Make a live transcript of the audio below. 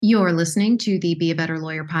You're listening to the Be a Better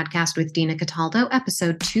Lawyer podcast with Dina Cataldo,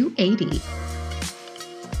 episode 280.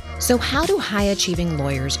 So how do high-achieving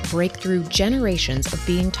lawyers break through generations of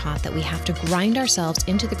being taught that we have to grind ourselves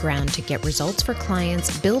into the ground to get results for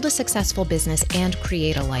clients, build a successful business, and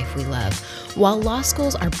create a life we love? While law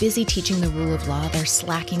schools are busy teaching the rule of law, they're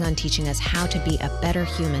slacking on teaching us how to be a better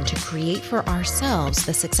human to create for ourselves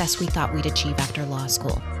the success we thought we'd achieve after law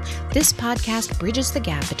school. This podcast bridges the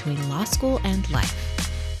gap between law school and life.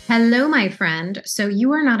 Hello, my friend. So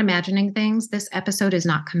you are not imagining things. This episode is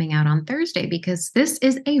not coming out on Thursday because this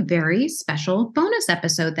is a very special bonus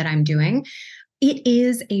episode that I'm doing. It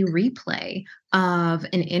is a replay of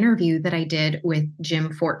an interview that I did with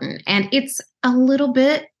Jim Fortin. And it's a little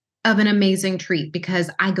bit of an amazing treat because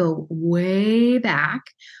I go way back,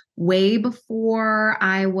 way before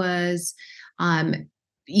I was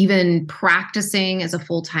even practicing as a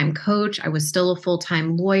full-time coach. I was still a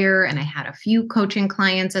full-time lawyer and I had a few coaching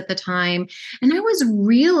clients at the time. And I was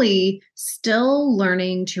really still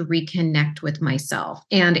learning to reconnect with myself.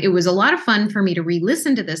 And it was a lot of fun for me to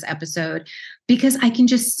re-listen to this episode because I can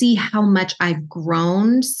just see how much I've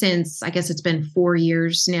grown since, I guess it's been 4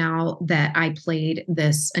 years now that I played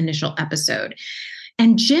this initial episode.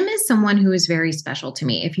 And Jim is someone who is very special to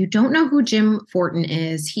me. If you don't know who Jim Fortin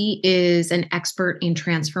is, he is an expert in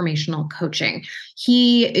transformational coaching.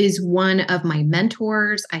 He is one of my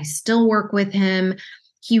mentors. I still work with him.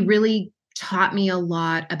 He really taught me a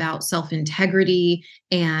lot about self-integrity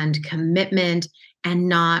and commitment and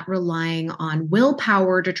not relying on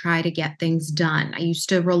willpower to try to get things done. I used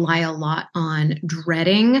to rely a lot on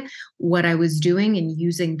dreading what I was doing and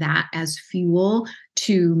using that as fuel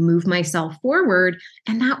to move myself forward.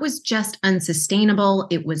 And that was just unsustainable.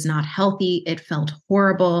 It was not healthy. It felt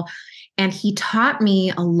horrible. And he taught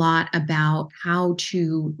me a lot about how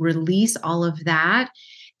to release all of that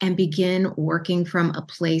and begin working from a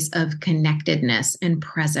place of connectedness and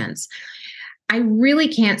presence. I really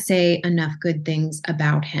can't say enough good things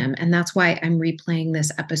about him. And that's why I'm replaying this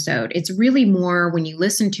episode. It's really more, when you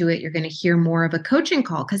listen to it, you're going to hear more of a coaching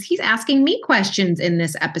call because he's asking me questions in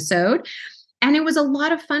this episode. And it was a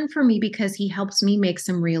lot of fun for me because he helps me make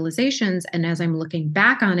some realizations. And as I'm looking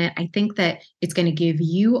back on it, I think that it's going to give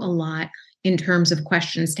you a lot in terms of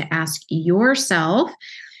questions to ask yourself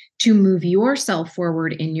to move yourself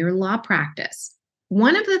forward in your law practice.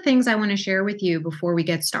 One of the things I want to share with you before we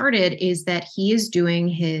get started is that he is doing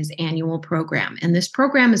his annual program. And this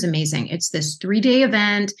program is amazing. It's this 3-day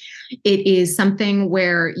event. It is something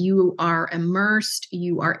where you are immersed.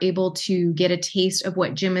 You are able to get a taste of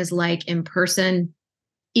what Jim is like in person.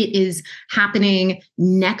 It is happening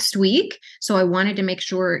next week. So I wanted to make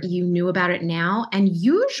sure you knew about it now. And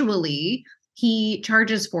usually he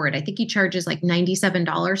charges for it. I think he charges like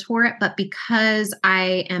 $97 for it. But because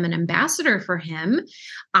I am an ambassador for him,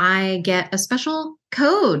 I get a special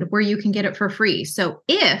code where you can get it for free. So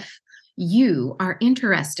if you are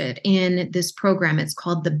interested in this program, it's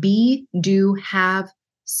called the Be, Do, Have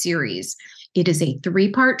series. It is a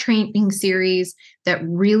 3-part training series that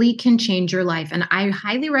really can change your life. And I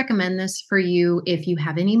highly recommend this for you if you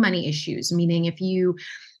have any money issues, meaning if you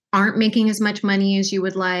aren't making as much money as you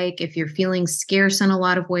would like, if you're feeling scarce in a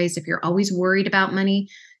lot of ways, if you're always worried about money.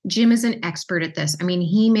 Jim is an expert at this. I mean,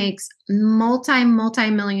 he makes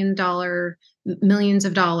multi-million dollar, millions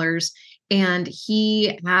of dollars, and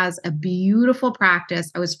he has a beautiful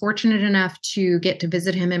practice. I was fortunate enough to get to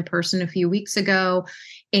visit him in person a few weeks ago,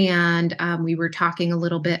 and we were talking a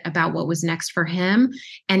little bit about what was next for him.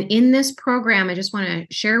 And in this program, I just want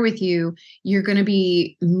to share with you, you're going to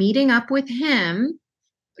be meeting up with him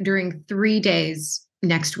during 3 days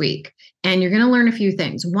next week. And you're going to learn a few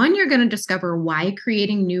things. One, you're going to discover why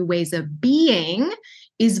creating new ways of being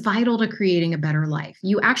is vital to creating a better life.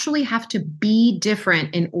 You actually have to be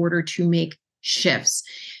different in order to make shifts.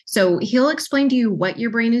 So he'll explain to you what your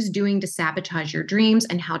brain is doing to sabotage your dreams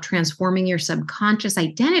and how transforming your subconscious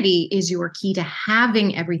identity is your key to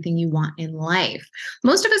having everything you want in life.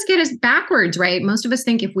 Most of us get it backwards, right? Most of us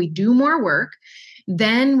think if we do more work,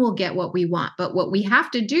 then we'll get what we want. But what we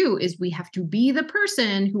have to do is we have to be the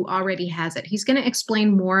person who already has it. He's going to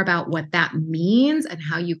explain more about what that means and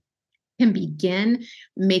how you can begin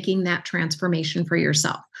making that transformation for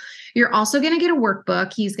yourself. You're also going to get a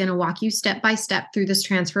workbook. He's going to walk you step by step through this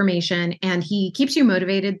transformation, and he keeps you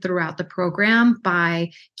motivated throughout the program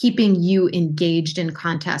by keeping you engaged in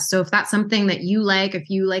contests. So if that's something that you like,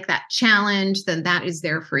 if you like that challenge, then that is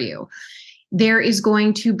there for you. There is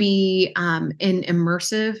going to be an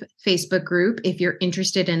immersive Facebook group if you're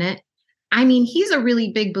interested in it. I mean, he's a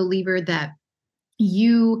really big believer that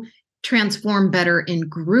you transform better in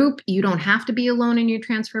group. You don't have to be alone in your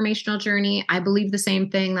transformational journey. I believe the same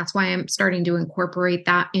thing. That's why I'm starting to incorporate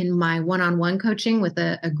that in my one-on-one coaching with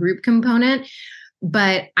a group component.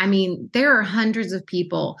 But I mean, there are hundreds of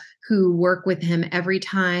people who work with him every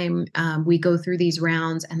time we go through these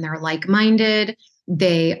rounds, and they're like-minded.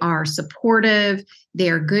 They are supportive. They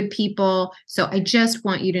are good people. So I just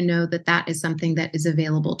want you to know that that is something that is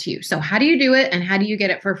available to you. So how do you do it, and how do you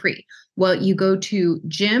get it for free? Well, you go to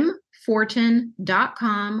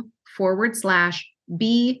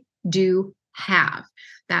jimfortin.com/be do have.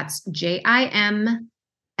 That's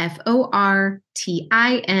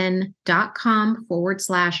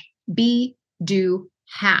JIMFORTIN.com/be do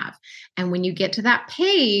have. And when you get to that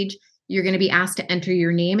page, you're going to be asked to enter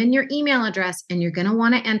your name and your email address, and you're going to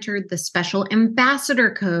want to enter the special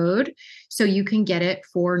ambassador code so you can get it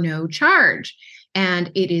for no charge.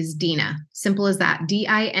 And it is Dina. Simple as that.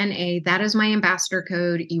 DINA. That is my ambassador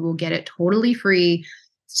code. You will get it totally free.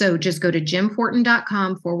 So just go to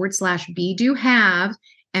jimfortin.com/be do have.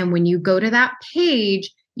 And when you go to that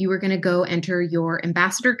page, you are going to go enter your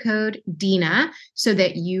ambassador code Dina so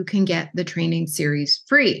that you can get the training series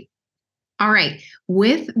free. All right.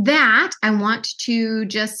 With that, I want to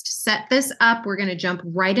just set this up. We're going to jump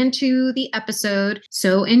right into the episode.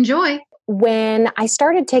 So enjoy. When I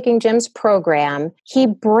started taking Jim's program, he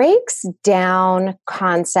breaks down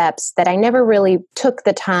concepts that I never really took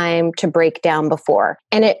the time to break down before.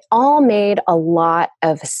 And it all made a lot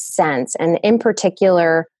of sense. And in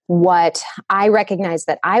particular, what I recognized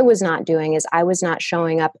that I was not doing is I was not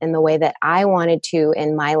showing up in the way that I wanted to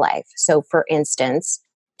in my life. So for instance,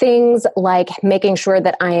 things like making sure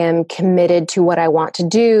that I am committed to what I want to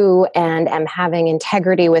do and am having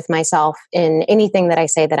integrity with myself in anything that I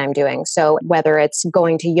say that I'm doing. So whether it's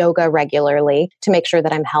going to yoga regularly to make sure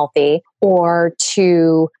that I'm healthy, or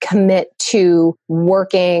to commit to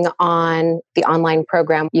working on the online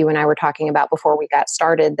program you and I were talking about before we got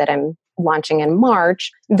started that I'm launching in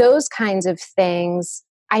March, those kinds of things.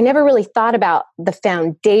 I never really thought about the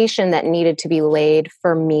foundation that needed to be laid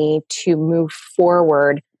for me to move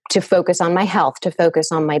forward, to focus on my health, to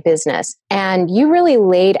focus on my business. And you really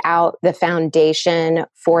laid out the foundation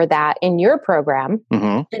for that in your program.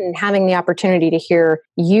 Mm-hmm. And having the opportunity to hear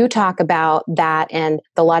you talk about that and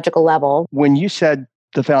the logical level. When you said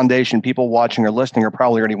the foundation, people watching or listening are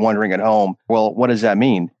probably already wondering at home, well, what does that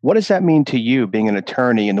mean? What does that mean to you being an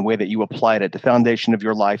attorney and the way that you applied it, the foundation of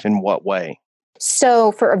your life in what way?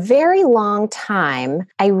 So for a very long time,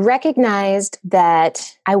 I recognized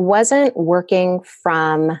that I wasn't working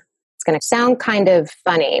from, it's going to sound kind of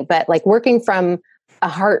funny, but like working from a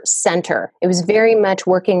heart center. It was very much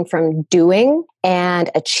working from doing and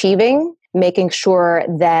achieving, making sure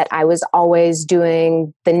that I was always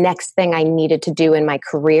doing the next thing I needed to do in my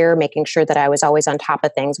career, making sure that I was always on top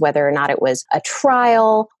of things, whether or not it was a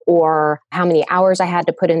trial or how many hours I had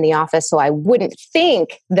to put in the office so I wouldn't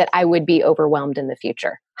think that I would be overwhelmed in the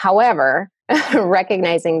future. However,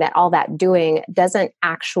 recognizing that all that doing doesn't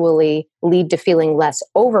actually lead to feeling less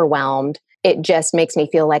overwhelmed, it just makes me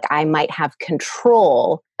feel like I might have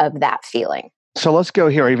control of that feeling. So let's go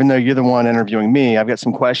here. Even though you're the one interviewing me, I've got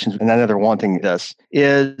some questions. And I know they're wanting this.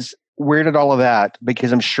 Is where did all of that,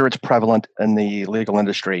 because I'm sure it's prevalent in the legal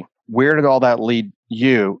industry, where did all that lead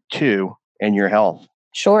you to in your health?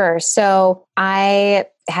 Sure. So I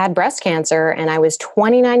had breast cancer and I was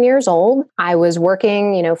 29 years old. I was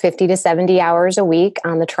working, 50 to 70 hours a week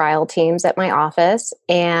on the trial teams at my office.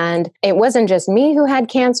 And it wasn't just me who had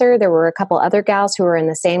cancer. There were a couple other gals who were in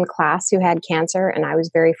the same class who had cancer. And I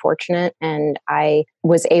was very fortunate and I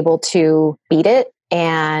was able to beat it.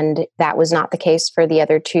 And that was not the case for the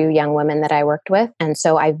other two young women that I worked with. And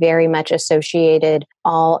so I very much associated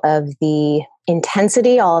all of the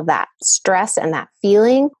intensity, all of that stress and that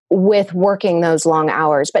feeling with working those long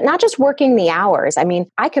hours, but not just working the hours. I mean,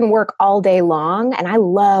 I can work all day long and I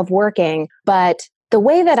love working, but the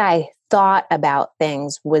way that I thought about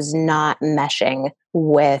things was not meshing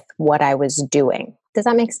with what I was doing. Does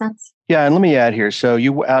that make sense? Yeah. And let me add here. So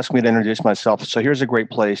you asked me to introduce myself. So here's a great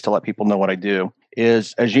place to let people know what I do.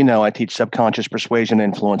 Is, as you know, I teach subconscious persuasion,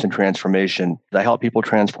 influence, and transformation. I help people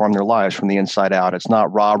transform their lives from the inside out. It's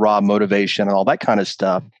not rah-rah motivation and all that kind of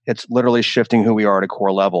stuff. It's literally shifting who we are at a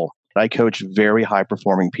core level. I coach very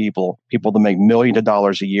high-performing people that make millions of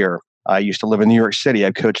dollars a year. I used to live in New York City.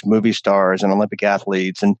 I've coached movie stars and Olympic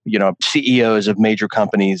athletes and, CEOs of major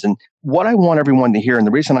companies. And what I want everyone to hear, and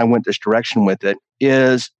the reason I went this direction with it,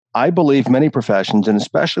 is I believe many professions, and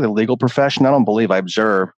especially the legal profession, I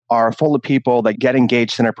observe, are full of people that get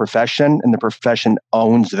engaged in a profession and the profession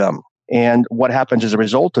owns them. And what happens as a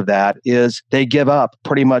result of that is they give up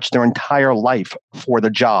pretty much their entire life for the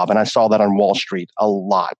job. And I saw that on Wall Street a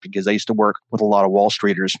lot because I used to work with a lot of Wall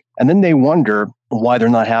Streeters. And then they wonder why they're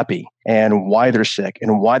not happy and why they're sick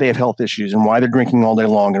and why they have health issues and why they're drinking all day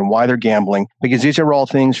long and why they're gambling, because these are all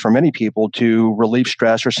things for many people to relieve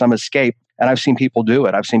stress or some escape. And I've seen people do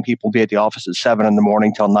it. I've seen people be at the office at 7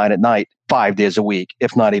 a.m. till 9 p.m, 5 days a week,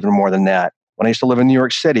 if not even more than that. When I used to live in New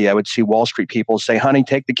York City, I would see Wall Street people say, honey,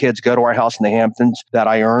 take the kids, go to our house in the Hamptons that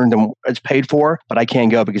I earned and it's paid for, but I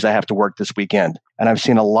can't go because I have to work this weekend. And I've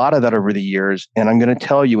seen a lot of that over the years. And I'm going to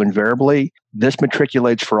tell you, invariably, this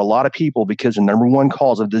matriculates for a lot of people because the number one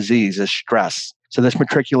cause of disease is stress. So this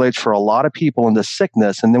matriculates for a lot of people into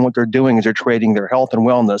sickness. And then what they're doing is they're trading their health and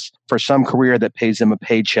wellness for some career that pays them a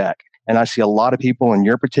paycheck. And I see a lot of people in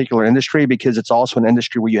your particular industry because it's also an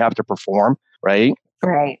industry where you have to perform, right?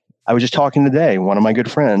 Right. I was just talking today. One of my good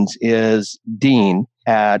friends is dean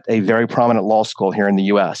at a very prominent law school here in the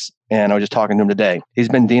US. And I was just talking to him today. He's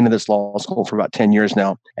been dean of this law school for about 10 years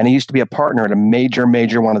now. And he used to be a partner at a major,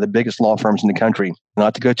 one of the biggest law firms in the country.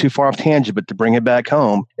 Not to go too far off tangent, but to bring it back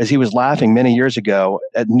home, is he was laughing many years ago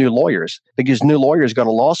at new lawyers because new lawyers go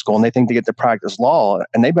to law school and they think they get to practice law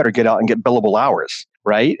and they better get out and get billable hours.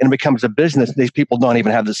 Right? And it becomes a business. These people don't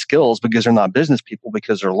even have the skills because they're not business people,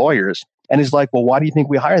 because they're lawyers. And he's like, well, why do you think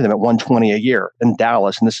we hire them at $120 a year in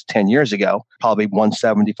Dallas? And this is 10 years ago, probably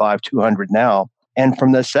 $175, $200 now. And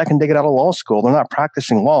from the second they get out of law school, they're not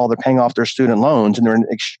practicing law. They're paying off their student loans and they're in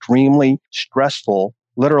extremely stressful.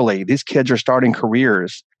 Literally, these kids are starting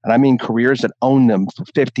careers. And I mean careers that own them for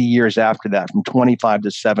 50 years after that, from 25 to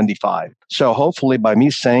 75. So hopefully by me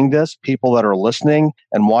saying this, people that are listening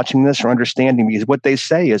and watching this are understanding, because what they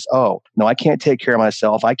say is, oh, no, I can't take care of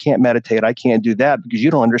myself. I can't meditate. I can't do that because you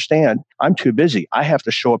don't understand. I'm too busy. I have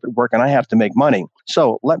to show up at work and I have to make money.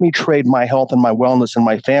 So let me trade my health and my wellness and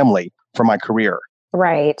my family for my career.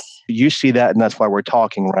 Right. You see that, and that's why we're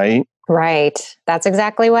talking, right? Right. That's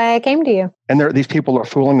exactly why I came to you. And these people are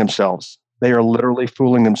fooling themselves. They are literally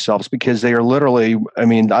fooling themselves because they are literally, I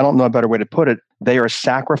mean, I don't know a better way to put it. They are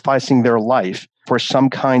sacrificing their life for some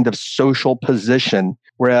kind of social position.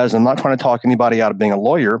 Whereas I'm not trying to talk anybody out of being a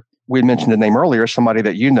lawyer. We mentioned the name earlier, somebody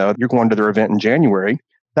that you know, you're going to their event in January.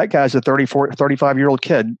 That guy's a 35-year-old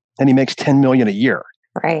kid and he makes $10 million a year.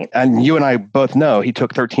 Right. And you and I both know he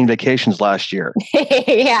took 13 vacations last year.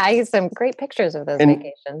 Yeah, I have some great pictures of those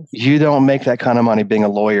vacations. You don't make that kind of money being a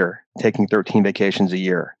lawyer, taking 13 vacations a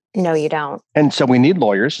year. No, you don't. And so we need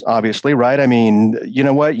lawyers, obviously, right? I mean, you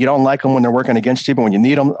know what? You don't like them when they're working against you, but when you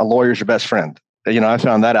need them, a lawyer's your best friend. You know, I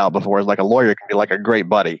found that out before. It's like a lawyer can be like a great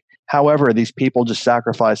buddy. However, these people just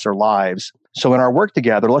sacrifice their lives. So in our work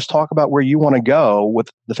together, let's talk about where you want to go with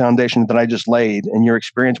the foundation that I just laid and your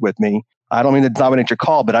experience with me. I don't mean to dominate your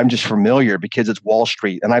call, but I'm just familiar because it's Wall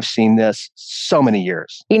Street and I've seen this so many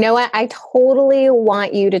years. You know what? I totally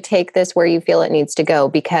want you to take this where you feel it needs to go,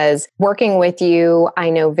 because working with you, I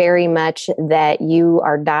know very much that you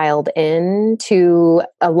are dialed in to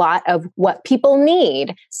a lot of what people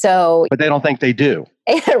need. So, but they don't think they do.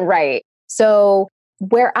 Right. So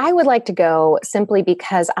where I would like to go, simply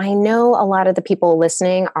because I know a lot of the people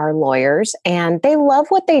listening are lawyers and they love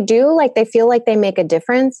what they do. Like they feel like they make a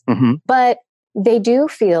difference, but they do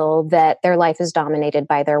feel that their life is dominated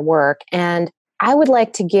by their work. And I would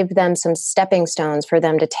like to give them some stepping stones for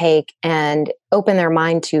them to take and open their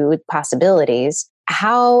mind to possibilities,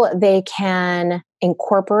 how they can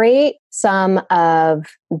incorporate some of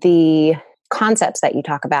the concepts that you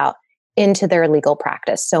talk about into their legal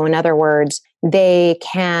practice. So in other words, they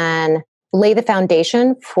can lay the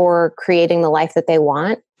foundation for creating the life that they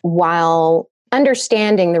want while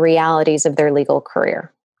understanding the realities of their legal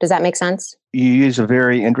career. Does that make sense? You use a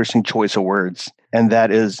very interesting choice of words, and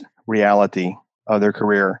that is reality of their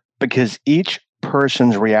career, because each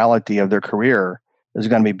person's reality of their career is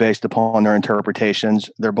going to be based upon their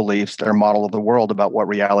interpretations, their beliefs, their model of the world about what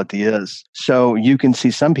reality is. So you can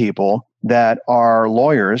see some people that are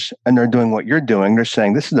lawyers and they're doing what you're doing. They're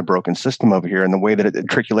saying this is a broken system over here and the way that it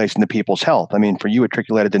matriculates into people's health. I mean, for you, it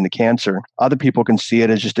matriculated into cancer. Other people can see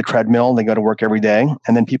it as just a treadmill. They go to work every day.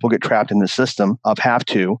 And then people get trapped in the system of have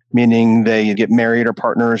to, meaning they get married or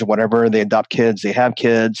partners or whatever. They adopt kids. They have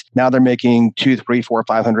kids. Now they're making 2, 3, 4,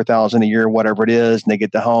 500,000 a year, whatever it is. And they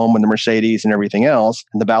get the home and the Mercedes and everything else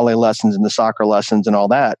and the ballet lessons and the soccer lessons and all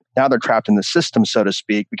that. Now they're trapped in the system, so to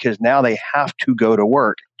speak, because now they have to go to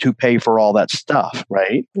work to pay for all that stuff,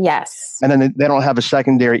 right? Yes. And then they don't have a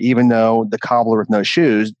secondary, even though the cobbler with no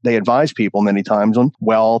shoes, they advise people many times on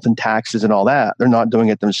wealth and taxes and all that. They're not doing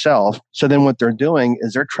it themselves. So then what they're doing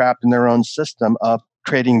is they're trapped in their own system of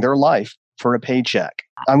trading their life for a paycheck.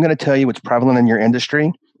 I'm going to tell you what's prevalent in your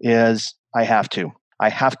industry is I have to. I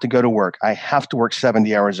have to go to work. I have to work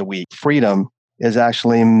 70 hours a week. Freedom is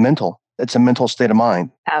actually mental. It's a mental state of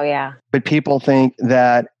mind. Oh, yeah. But people think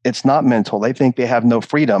that it's not mental. They think they have no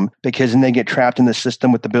freedom because then they get trapped in the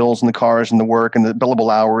system with the bills and the cars and the work and the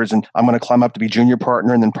billable hours. And I'm going to climb up to be junior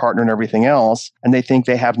partner and then partner and everything else. And they think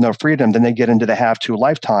they have no freedom. Then they get into the have to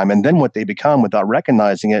lifetime. And then what they become without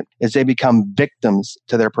recognizing it is they become victims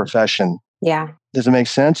to their profession. Yeah. Does it make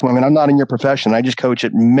sense? I mean, I'm not in your profession. I just coach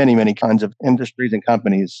at many, many kinds of industries and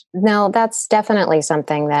companies. No, that's definitely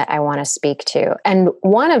something that I want to speak to. And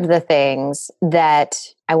one of the things that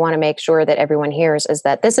I want to make sure that everyone hears is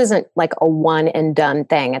that this isn't like a one and done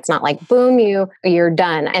thing. It's not like, boom, you're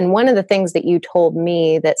done. And one of the things that you told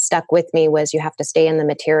me that stuck with me was you have to stay in the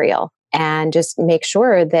material and just make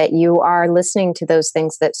sure that you are listening to those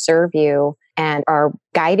things that serve you and are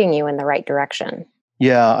guiding you in the right direction.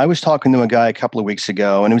 Yeah, I was talking to a guy a couple of weeks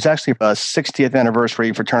ago, and it was actually a 60th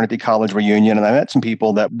anniversary fraternity college reunion. And I met some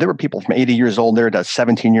people there were people from 80 years old there to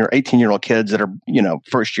 18-year-old kids that are,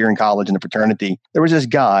 first year in college in the fraternity. There was this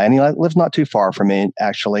guy, and he lives not too far from me,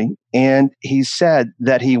 actually. And he said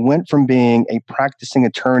that he went from being a practicing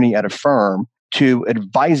attorney at a firm to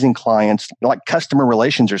advising clients like customer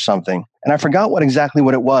relations or something. And I forgot exactly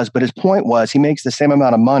what it was, but his point was he makes the same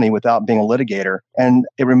amount of money without being a litigator, and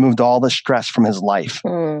it removed all the stress from his life.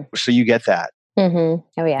 So you get that. Mm-hmm.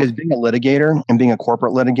 Oh, yeah. Because being a litigator and being a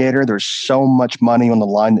corporate litigator, there's so much money on the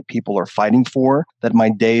line that people are fighting for that my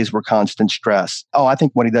days were constant stress. Oh, I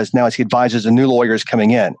think what he does now is he advises the new lawyers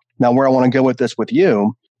coming in. Now, where I want to go with this with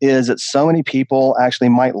you is that so many people actually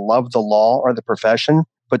might love the law or the profession,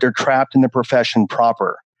 but they're trapped in the profession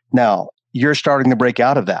proper. Now, you're starting to break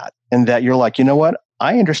out of that, and that you're like, you know what?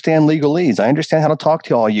 I understand legalese. I understand how to talk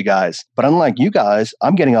to all you guys. But unlike you guys,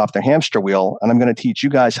 I'm getting off the hamster wheel, and I'm going to teach you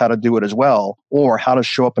guys how to do it as well, or how to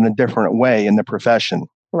show up in a different way in the profession.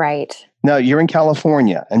 Right. Now, you're in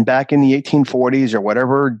California, and back in the 1840s or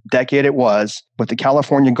whatever decade it was, with the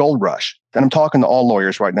California gold rush, and I'm talking to all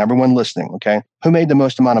lawyers right now, everyone listening, okay? Who made the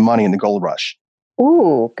most amount of money in the gold rush?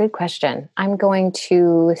 Ooh, good question. I'm going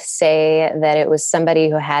to say that it was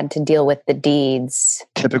somebody who had to deal with the deeds.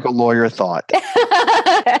 Typical lawyer thought.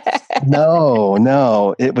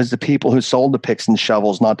 No. It was the people who sold the picks and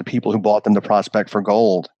shovels, not the people who bought them to prospect for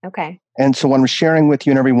gold. Okay. And so what I'm sharing with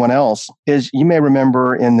you and everyone else is you may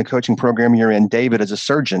remember in the coaching program you're in, David is a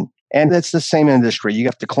surgeon. And it's the same industry. You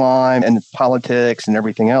have to climb and politics and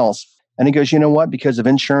everything else. And he goes, you know what? Because of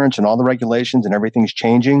insurance and all the regulations and everything's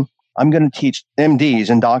changing, I'm going to teach MDs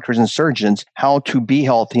and doctors and surgeons how to be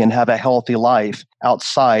healthy and have a healthy life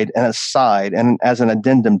outside and aside and as an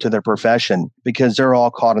addendum to their profession, because they're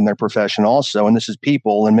all caught in their profession also. And this is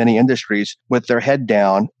people in many industries with their head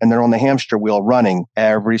down and they're on the hamster wheel running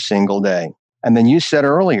every single day. And then you said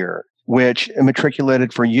earlier, which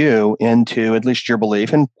matriculated for you into at least your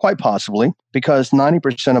belief, and quite possibly because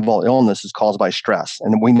 90% of all illness is caused by stress.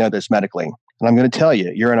 And we know this medically. And I'm going to tell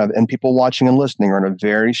you, and people watching and listening are in a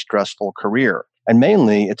very stressful career. And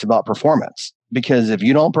mainly it's about performance. Because if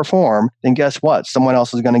you don't perform, then guess what? Someone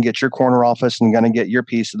else is going to get your corner office and going to get your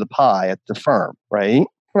piece of the pie at the firm, right?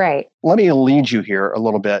 Right. Let me lead you here a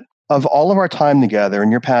little bit. Of all of our time together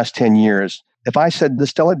in your past 10 years, if I said,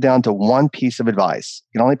 distill it down to one piece of advice,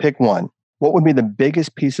 you can only pick one, what would be the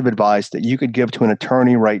biggest piece of advice that you could give to an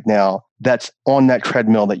attorney right now that's on that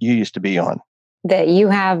treadmill that you used to be on? That you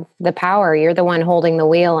have the power. You're the one holding the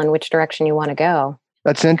wheel in which direction you want to go.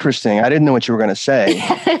 That's interesting. I didn't know what you were going to say.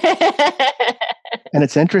 And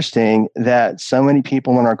it's interesting that so many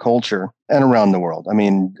people in our culture and around the world, I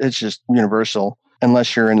mean, it's just universal,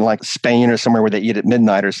 unless you're in like Spain or somewhere where they eat at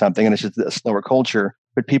midnight or something, and it's just a slower culture,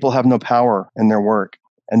 but people have no power in their work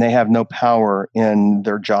and they have no power in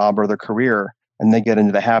their job or their career. And they get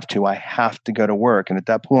into the I have to go to work. And at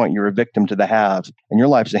that point, you're a victim to the haves. And your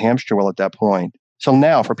life's a hamster wheel at that point. So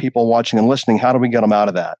now for people watching and listening, how do we get them out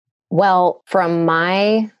of that? Well, from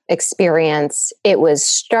my experience, it was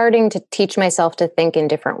starting to teach myself to think in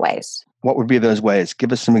different ways. What would be those ways?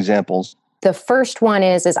 Give us some examples. The first one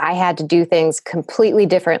is I had to do things completely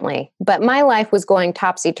differently, but my life was going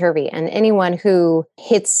topsy-turvy. And anyone who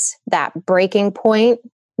hits that breaking point,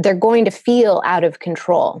 they're going to feel out of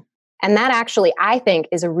control. And that actually, I think,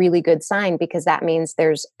 is a really good sign because that means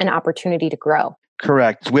there's an opportunity to grow.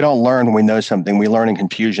 Correct. We don't learn when we know something. We learn in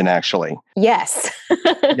confusion, actually. Yes.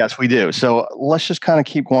 Yes, we do. So let's just kind of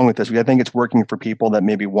keep going with this. I think it's working for people that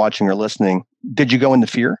may be watching or listening. Did you go into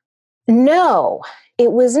fear? No,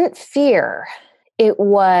 it wasn't fear. It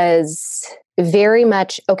was very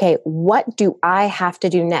much, okay, what do I have to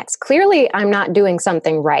do next? Clearly, I'm not doing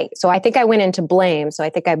something right. So I think I went into blame. So I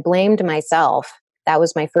think I blamed myself. That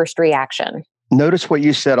was my first reaction. Notice what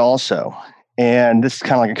you said also. And this is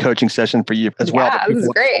kind of like a coaching session for you as well. Yeah, this is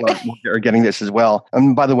great. Are getting this as well.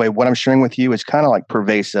 And by the way, what I'm sharing with you is kind of like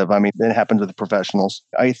pervasive. I mean, it happens with the professionals.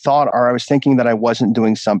 I was thinking that I wasn't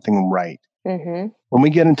doing something right. Mm-hmm. When we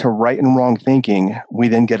get into right and wrong thinking, we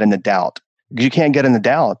then get into doubt. Because you can't get into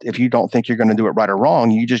doubt if you don't think you're going to do it right or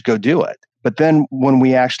wrong. You just go do it. But then when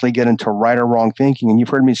we actually get into right or wrong thinking, and you've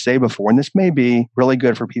heard me say before, and this may be really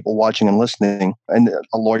good for people watching and listening, and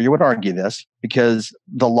a lawyer would argue this, because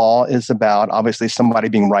the law is about obviously somebody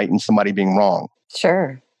being right and somebody being wrong.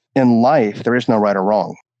 Sure. In life, there is no right or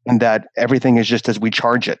wrong, and that everything is just as we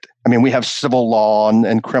charge it. I mean, we have civil law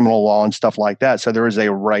and criminal law and stuff like that. So there is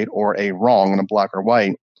a right or a wrong and a black or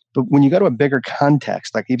white. But when you go to a bigger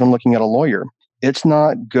context, like even looking at a lawyer, it's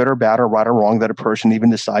not good or bad or right or wrong that a person even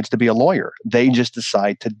decides to be a lawyer. They just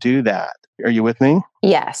decide to do that. Are you with me?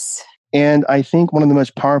 Yes. And I think one of the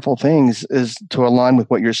most powerful things is to align with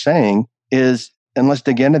what you're saying is, and let's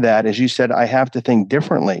dig into that, as you said, I have to think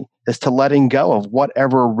differently, is to letting go of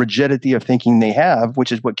whatever rigidity of thinking they have,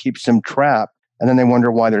 which is what keeps them trapped. And then they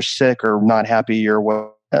wonder why they're sick or not happy or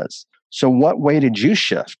what it is. So what way did you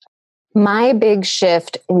shift? My big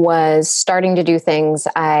shift was starting to do things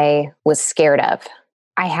I was scared of.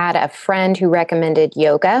 I had a friend who recommended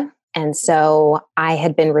yoga. And so I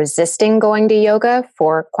had been resisting going to yoga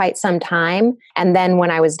for quite some time. And then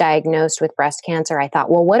when I was diagnosed with breast cancer, I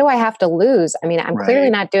thought, well, what do I have to lose? I mean, I'm clearly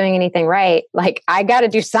not doing anything right. Like, I got to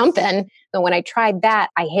do something. But when I tried that,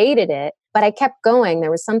 I hated it, but I kept going.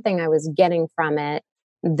 There was something I was getting from it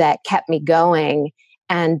that kept me going.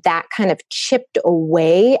 And that kind of chipped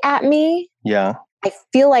away at me. Yeah. I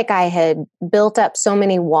feel like I had built up so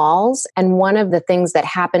many walls. And one of the things that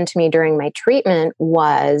happened to me during my treatment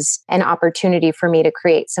was an opportunity for me to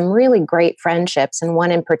create some really great friendships. And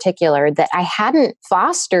one in particular that I hadn't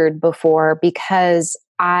fostered before because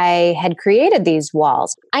I had created these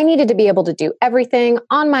walls. I needed to be able to do everything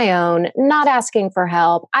on my own, not asking for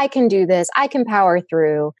help. I can do this. I can power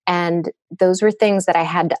through. And those were things that I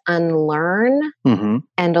had to unlearn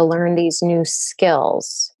and to learn these new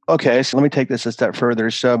skills. Okay, so let me take this a step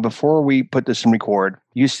further. So before we put this in record,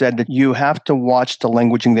 you said that you have to watch the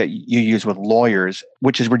languaging that you use with lawyers,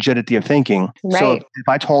 which is rigidity of thinking. Right. So if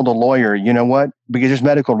I told a lawyer, you know what, because there's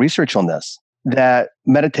medical research on this, that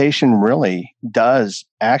meditation really does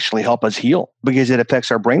actually help us heal because it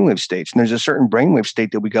affects our brainwave states. And there's a certain brainwave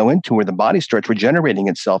state that we go into where the body starts regenerating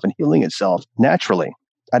itself and healing itself naturally.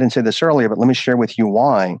 I didn't say this earlier, but let me share with you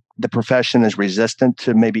why the profession is resistant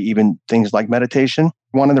to maybe even things like meditation.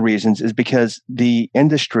 One of the reasons is because the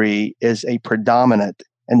industry is a predominant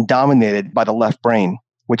and dominated by the left brain,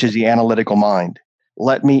 which is the analytical mind.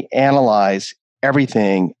 Let me analyze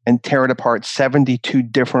everything and tear it apart 72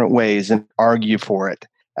 different ways and argue for it,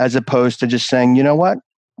 as opposed to just saying, you know what,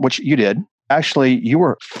 which you did. Actually, you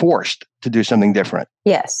were forced to do something different.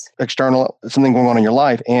 Yes. External, something going on in your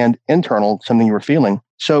life, and internal, something you were feeling.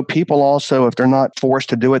 So people also, if they're not forced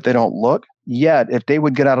to do it, they don't look. Yet, if they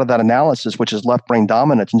would get out of that analysis, which is left brain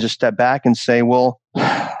dominance, and just step back and say, well,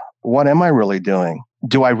 what am I really doing?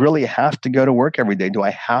 Do I really have to go to work every day? Do I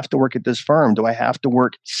have to work at this firm? Do I have to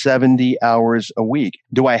work 70 hours a week?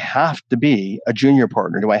 Do I have to be a junior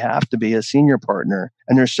partner? Do I have to be a senior partner?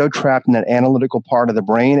 And they're so trapped in that analytical part of the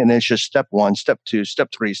brain. And it's just step 1, step 2, step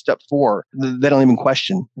 3, step 4. They don't even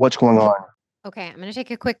question what's going on. Okay, I'm going to take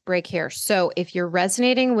a quick break here. So if you're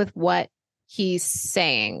resonating with what he's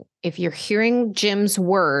saying, if you're hearing Jim's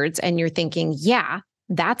words and you're thinking, yeah,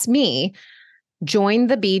 that's me, join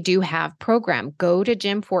the Be Do Have program. Go to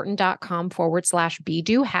jimfortin.com/Be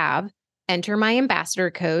Do Have, enter my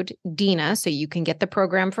ambassador code, Dina, so you can get the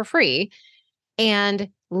program for free and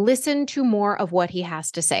listen to more of what he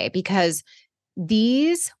has to say, because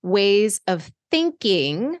these ways of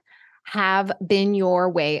thinking have been your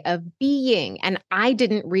way of being. And I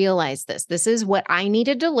didn't realize this. This is what I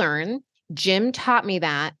needed to learn. Jim taught me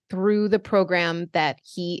that through the program that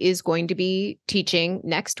he is going to be teaching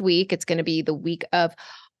next week. It's going to be the week of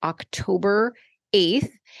October 8th.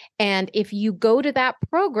 And if you go to that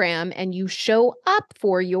program and you show up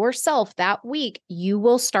for yourself that week, you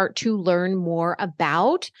will start to learn more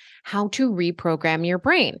about how to reprogram your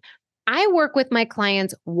brain. I work with my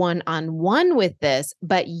clients one-on-one with this,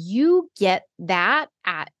 but you get that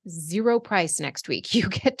at zero price next week. You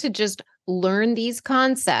get to just learn these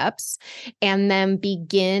concepts and then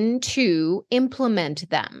begin to implement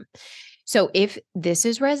them. So if this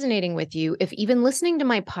is resonating with you, if even listening to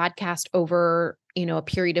my podcast over, a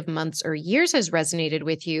period of months or years has resonated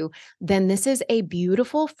with you, then this is a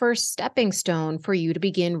beautiful first stepping stone for you to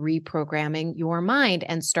begin reprogramming your mind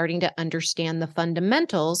and starting to understand the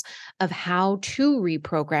fundamentals of how to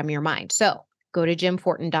reprogram your mind. So Go to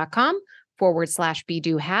jimfortin.com/be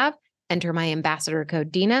do have, enter my ambassador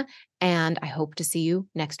code Dina, and I hope to see you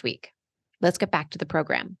next week. Let's get back to the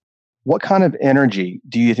program. What kind of energy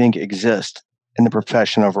do you think exists in the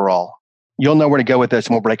profession overall? You'll know where to go with this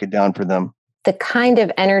and we'll break it down for them. The kind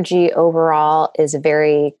of energy overall is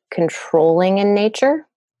very controlling in nature,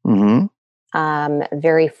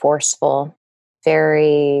 very forceful,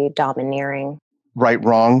 very domineering. Right,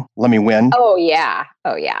 wrong, let me win. Oh, yeah.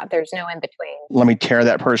 There's no in between. Let me tear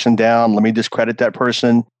that person down. Let me discredit that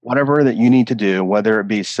person. Whatever that you need to do, whether it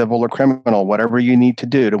be civil or criminal, whatever you need to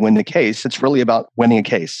do to win the case, it's really about winning a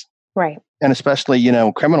case. Right. And especially,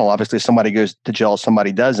 criminal, obviously somebody goes to jail,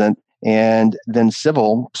 somebody doesn't. And then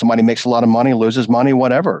civil, somebody makes a lot of money, loses money,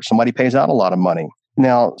 whatever. Somebody pays out a lot of money.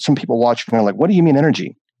 Now, some people watching are like, what do you mean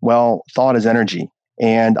energy? Well, thought is energy.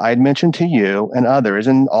 And I had mentioned to you and others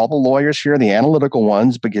and all the lawyers here, the analytical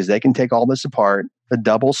ones, because they can take all this apart, the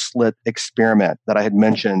double slit experiment that I had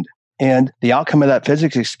mentioned. And the outcome of that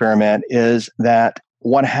physics experiment is that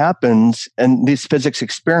what happens in this physics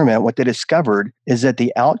experiment, what they discovered is that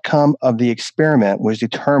the outcome of the experiment was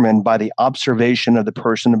determined by the observation of the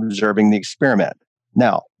person observing the experiment.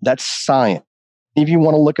 Now, that's science. If you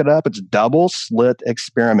want to look it up, it's double slit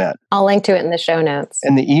experiment. I'll link to it in the show notes.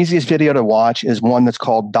 And the easiest video to watch is one that's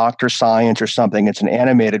called Dr. Science or something. It's an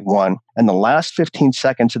animated one. And the last 15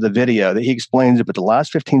 seconds of the video that he explains it, but the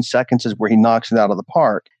last 15 seconds is where he knocks it out of the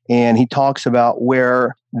park. And he talks about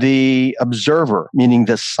where the observer, meaning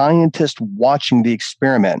the scientist watching the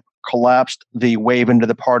experiment, collapsed the wave into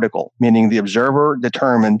the particle, meaning the observer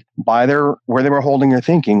determined by where they were holding their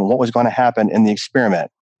thinking what was going to happen in the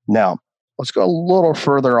experiment. Now, let's go a little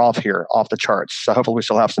further off the charts. So hopefully we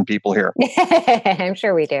still have some people here. I'm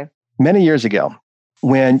sure we do. Many years ago,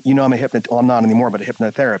 when, I'm I'm not anymore, but a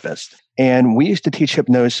hypnotherapist. And we used to teach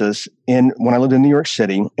hypnosis when I lived in New York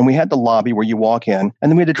City, and we had the lobby where you walk in,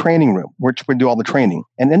 and then we had the training room, which we'd do all the training.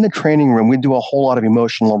 And in the training room, we'd do a whole lot of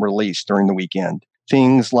emotional release during the weekend.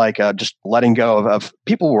 Things like just letting go of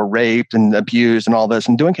people who were raped and abused and all this,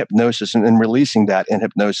 and doing hypnosis and releasing that in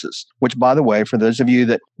hypnosis, which, by the way, for those of you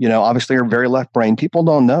that, obviously are very left brain, people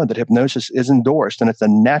don't know that hypnosis is endorsed and it's a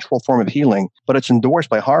natural form of healing, but it's endorsed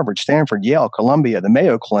by Harvard, Stanford, Yale, Columbia, the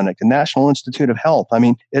Mayo Clinic, the National Institute of Health. I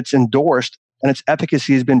mean, it's endorsed and its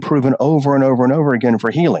efficacy has been proven over and over and over again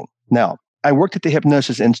for healing. Now, I worked at the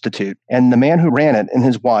Hypnosis Institute, and the man who ran it and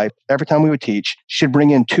his wife, every time we would teach, she'd bring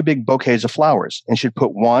in 2 big bouquets of flowers, and she'd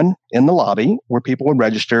put one in the lobby where people would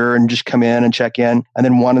register and just come in and check in, and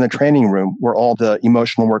then one in the training room where all the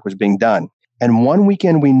emotional work was being done. And one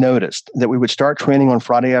weekend we noticed that we would start training on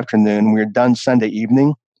Friday afternoon, we were done Sunday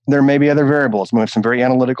evening. There may be other variables. We have some very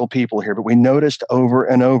analytical people here, but we noticed over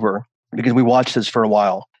and over, because we watched this for a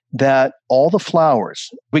while, that all the flowers,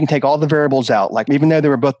 we can take all the variables out. Like, even though they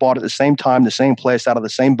were both bought at the same time, the same place, out of the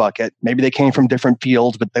same bucket, maybe they came from different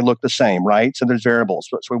fields, but they look the same, right? So there's variables.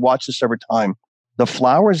 So we watched this over time. The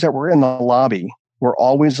flowers that were in the lobby were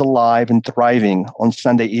always alive and thriving on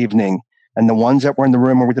Sunday evening. And the ones that were in the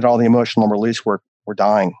room where we did all the emotional release work were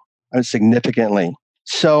dying significantly.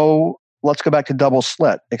 So let's go back to double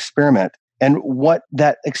slit experiment. And what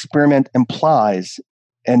that experiment implies,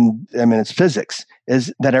 and it's physics,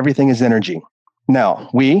 is that everything is energy. Now,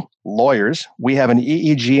 we, lawyers, we have an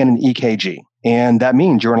EEG and an EKG, and that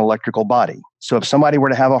means you're an electrical body. So if somebody were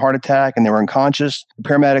to have a heart attack and they were unconscious, the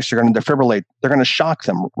paramedics are going to defibrillate. They're going to shock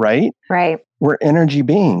them, right? Right. We're energy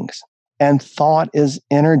beings, and thought is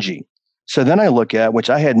energy. So then I look at, which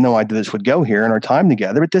I had no idea this would go here in our time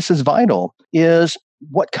together, but this is vital, is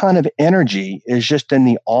what kind of energy is just in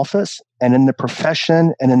the office and in the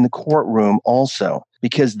profession and in the courtroom also,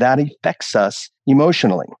 because that affects us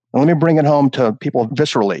emotionally. And let me bring it home to people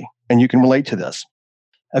viscerally, and you can relate to this.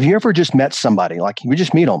 Have you ever just met somebody, like you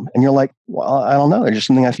just meet them and you're like, well, I don't know, there's just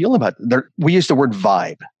something I feel about it. We use the word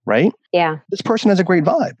vibe, right? Yeah. This person has a great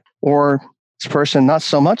vibe, or this person, not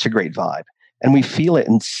so much a great vibe. And we feel it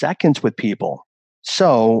in seconds with people.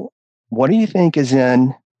 So what do you think is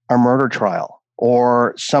in a murder trial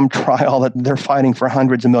or some trial that they're fighting for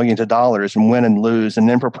hundreds of millions of dollars and win and lose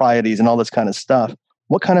and improprieties and all this kind of stuff?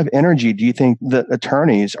 What kind of energy do you think the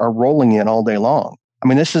attorneys are rolling in all day long? I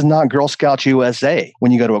mean, this is not Girl Scouts USA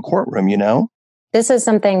when you go to a courtroom, This is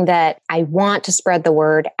something that I want to spread the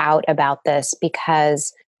word out about this,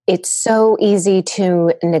 because it's so easy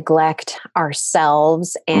to neglect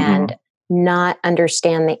ourselves and not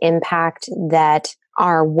understand the impact that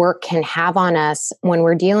our work can have on us when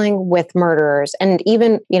we're dealing with murderers. And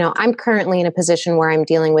even, I'm currently in a position where I'm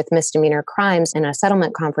dealing with misdemeanor crimes in a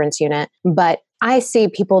settlement conference unit, but I see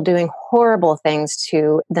people doing horrible things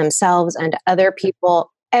to themselves and other people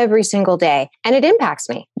every single day. And it impacts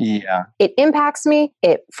me. Yeah. It impacts me.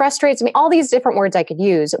 It frustrates me. All these different words I could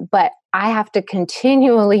use, but I have to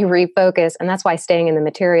continually refocus. And that's why staying in the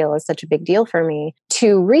material is such a big deal for me.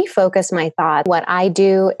 To refocus my thought, what I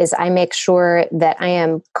do is I make sure that I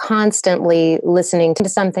am constantly listening to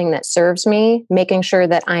something that serves me, making sure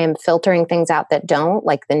that I am filtering things out that don't,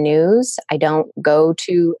 like the news. I don't go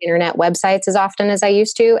to internet websites as often as I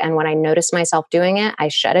used to. And when I notice myself doing it, I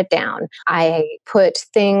shut it down. I put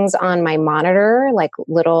things on my monitor, like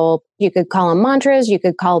little, you could call them mantras, you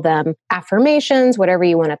could call them affirmations, whatever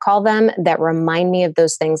you want to call them, that remind me of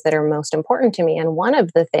those things that are most important to me. And one of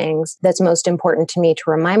the things that's most important to me to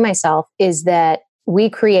remind myself is that we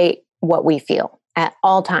create what we feel at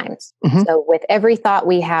all times. Mm-hmm. So with every thought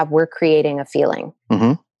we have, we're creating a feeling.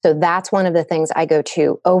 Mm-hmm. So that's one of the things I go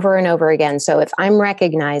to over and over again. So if I'm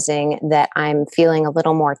recognizing that I'm feeling a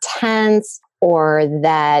little more tense, or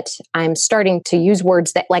that I'm starting to use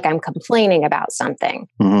words that like I'm complaining about something,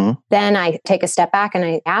 Mm-hmm. then I take a step back and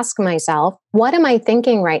I ask myself, what am I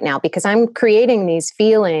thinking right now? Because I'm creating these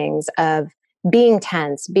feelings of being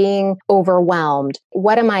tense, being overwhelmed.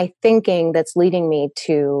 What am I thinking that's leading me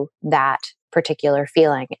to that particular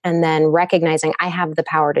feeling? And then recognizing I have the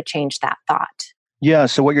power to change that thought. Yeah.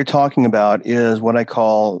 So what you're talking about is what I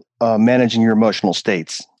call managing your emotional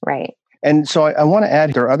states. Right. And so I want to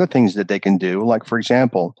add, there are other things that they can do. Like, for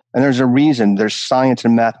example, and there's a reason, there's science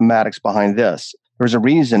and mathematics behind this. There's a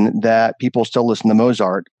reason that people still listen to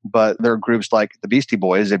Mozart, but there are groups like the Beastie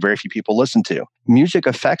Boys that very few people listen to. Music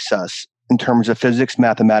affects us in terms of physics,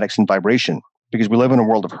 mathematics, and vibration, because we live in a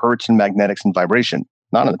world of hertz and magnetics and vibration.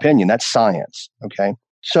 Not an opinion, that's science. Okay.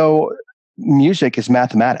 So music is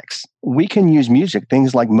mathematics. We can use music,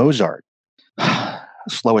 things like Mozart.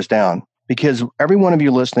 Slow us down. Because every one of you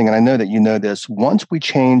listening, and I know that you know this, once we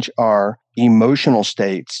change our emotional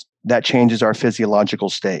states, that changes our physiological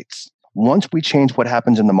states. Once we change what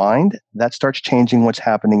happens in the mind, that starts changing what's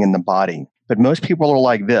happening in the body. But most people are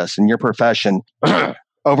like this in your profession,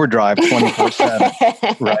 overdrive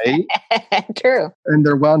 24/7, right? True. And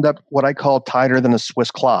they're wound up what I call tighter than a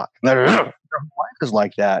Swiss clock. Their life is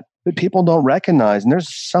like that. But people don't recognize, and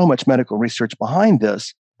there's so much medical research behind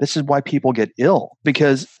this. This is why people get ill,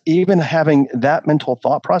 because even having that mental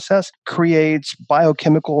thought process creates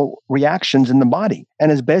biochemical reactions in the body.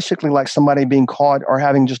 And it's basically like somebody being caught or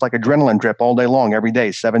having just like adrenaline drip all day long, every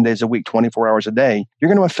day, 7 days a week, 24 hours a day. You're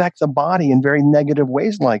going to affect the body in very negative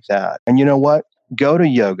ways like that. And you know what? Go to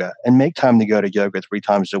yoga and make time to go to yoga 3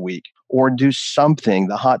 times a week, or do something,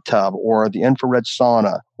 the hot tub or the infrared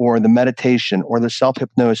sauna or the meditation or the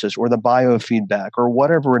self-hypnosis or the biofeedback or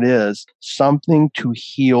whatever it is, something to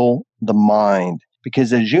heal the mind.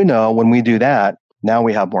 Because as you know, when we do that, now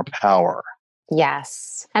we have more power.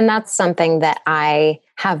 Yes. And that's something that I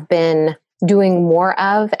have been doing more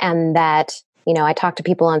of, and that, you know, I talk to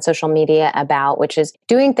people on social media about, which is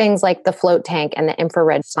doing things like the float tank and the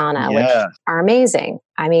infrared sauna, which are amazing.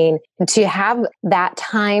 I mean, to have that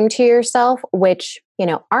time to yourself, which, you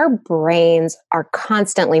know, our brains are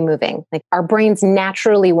constantly moving. Like our brains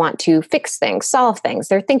naturally want to fix things, solve things.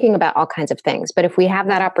 They're thinking about all kinds of things. But if we have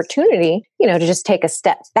that opportunity, you know, to just take a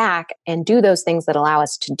step back and do those things that allow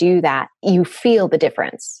us to do that, you feel the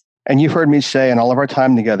difference. And you've heard me say in all of our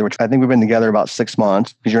time together, which I think we've been together about 6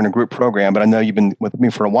 months because you're in a group program, but I know you've been with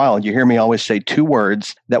me for a while. You hear me always say 2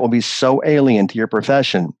 words that will be so alien to your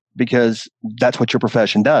profession because that's what your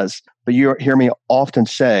profession does. But you hear me often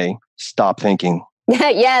say, stop thinking.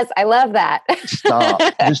 Yes, I love that. Stop.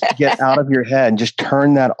 Just get out of your head and just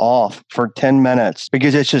turn that off for 10 minutes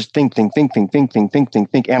because it's just think,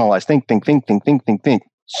 analyze, think.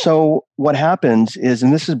 So what happens is,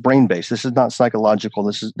 and this is brain-based, this is not psychological,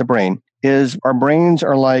 this is the brain, is our brains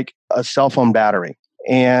are like a cell phone battery.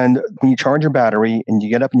 And when you charge your battery and you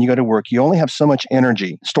get up and you go to work, you only have so much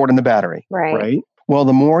energy stored in the battery, right? Well,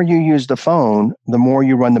 the more you use the phone, the more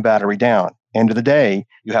you run the battery down. End of the day,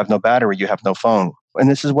 you have no battery, you have no phone. And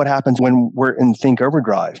this is what happens when we're in think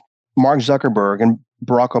overdrive. Mark Zuckerberg and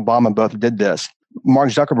Barack Obama both did this. Mark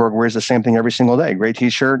Zuckerberg wears the same thing every single day, gray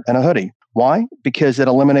t-shirt and a hoodie. Why? Because it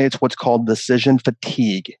eliminates what's called decision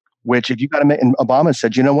fatigue, which if you got to make, and Obama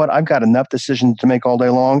said, you know what, I've got enough decisions to make all day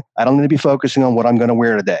long. I don't need to be focusing on what I'm going to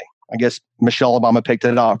wear today. I guess Michelle Obama picked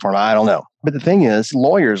it off for me. I don't know. But the thing is,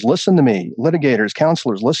 lawyers, listen to me. Litigators,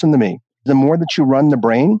 counselors, listen to me. The more that you run the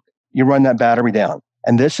brain, you run that battery down.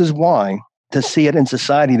 And this is why, to see it in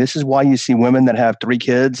society, this is why you see women that have 3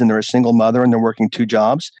 kids and they're a single mother and they're working 2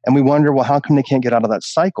 jobs. And we wonder, well, how come they can't get out of that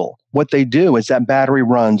cycle? What they do is that battery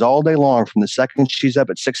runs all day long from the second she's up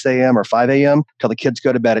at 6 a.m. or 5 a.m. till the kids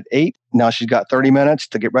go to bed at 8. Now she's got 30 minutes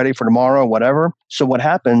to get ready for tomorrow, whatever. So what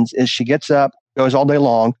happens is she gets up goes all day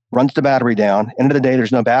long, runs the battery down. End of the day,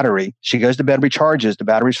 there's no battery. She goes to bed, recharges, the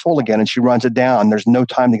battery's full again, and she runs it down. There's no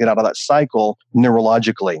time to get out of that cycle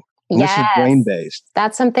neurologically. And this is brain-based.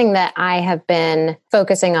 That's something that I have been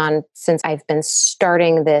focusing on since I've been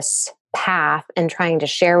starting this path and trying to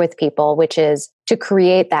share with people, which is to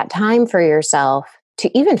create that time for yourself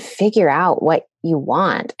to even figure out what you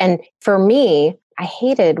want. And for me, I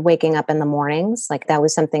hated waking up in the mornings. Like that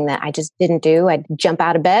was something that I just didn't do. I'd jump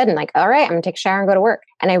out of bed and like, all right, I'm gonna take a shower and go to work.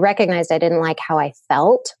 And I recognized I didn't like how I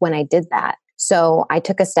felt when I did that. So I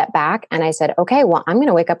took a step back and I said, okay, well, I'm going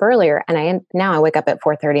to wake up earlier. And now I wake up at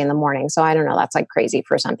 4:30 in the morning. So I don't know, that's like crazy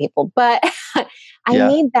for some people, but I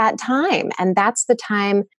need that time. And that's the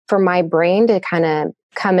time for my brain to kind of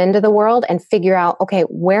come into the world and figure out, okay,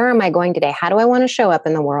 where am I going today? How do I want to show up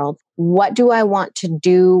in the world? What do I want to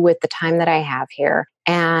do with the time that I have here?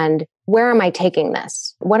 And where am I taking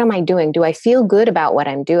this? What am I doing? Do I feel good about what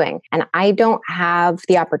I'm doing? And I don't have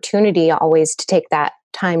the opportunity always to take that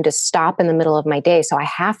time to stop in the middle of my day. So I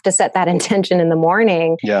have to set that intention in the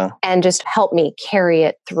morning and just help me carry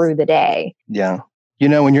it through the day. Yeah. You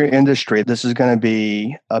know, in your industry, this is going to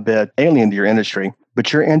be a bit alien to your industry,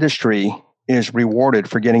 but your industry is rewarded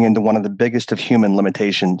for getting into one of the biggest of human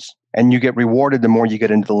limitations. And you get rewarded the more you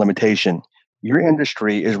get into the limitation. Your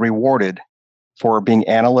industry is rewarded for being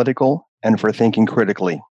analytical and for thinking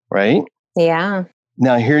critically, right? Yeah.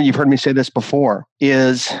 Now, here, you've heard me say this before,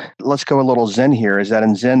 is let's go a little Zen here, is that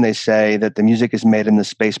in Zen, they say that the music is made in the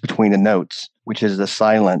space between the notes, which is the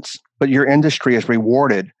silence. But your industry is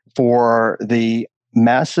rewarded for the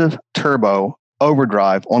massive turbo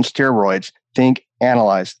overdrive on steroids. Think,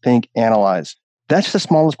 analyze, think, analyze. That's the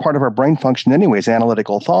smallest part of our brain function anyways,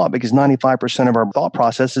 analytical thought, because 95% of our thought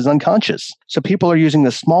process is unconscious. So people are using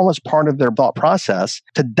the smallest part of their thought process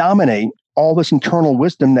to dominate all this internal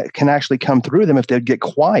wisdom that can actually come through them if they get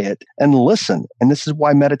quiet and listen. And this is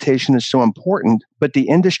why meditation is so important. But the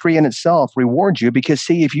industry in itself rewards you because,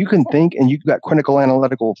 see, if you can think and you've got critical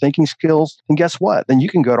analytical thinking skills, then guess what? Then you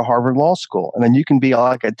can go to Harvard Law School and then you can be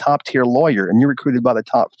like a top tier lawyer and you're recruited by the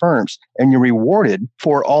top firms and you're rewarded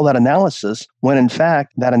for all that analysis when in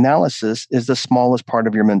fact that analysis is the smallest part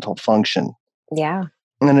of your mental function. Yeah.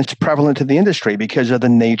 And it's prevalent to the industry because of the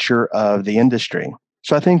nature of the industry.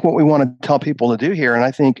 So I think what we want to tell people to do here, and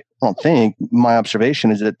my observation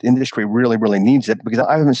is that the industry really, really needs it because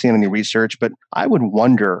I haven't seen any research, but I would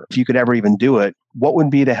wonder if you could ever even do it, what would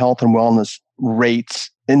be the health and wellness rates?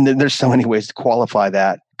 And there's so many ways to qualify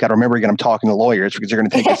that. Got to remember again, I'm talking to lawyers because they're going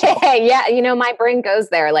to take this. Yeah, my brain goes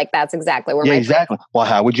there. Like that's exactly where exactly. Well,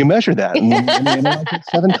 how would you measure that? And let me analyze it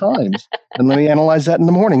 7 times. And let me analyze that in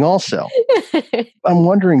the morning also. I'm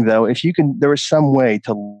wondering though, if there was some way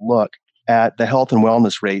to look at the health and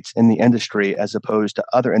wellness rates in the industry as opposed to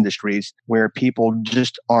other industries where people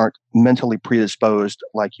just aren't mentally predisposed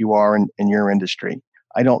like you are in your industry.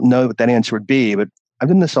 I don't know what that answer would be, but I've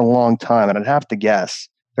done this a long time and I'd have to guess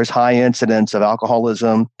there's high incidence of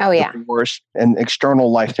alcoholism, divorce, and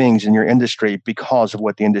external life things in your industry because of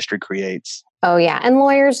what the industry creates. Oh, yeah. And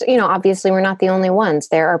lawyers, obviously we're not the only ones.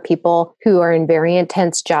 There are people who are in very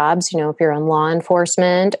intense jobs, if you're in law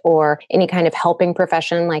enforcement or any kind of helping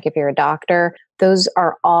profession, like if you're a doctor, those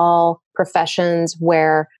are all professions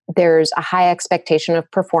where there's a high expectation of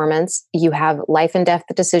performance. You have life and death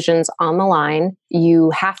decisions on the line.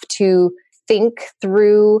 You have to think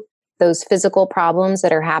through those physical problems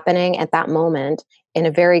that are happening at that moment in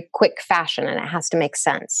a very quick fashion, and it has to make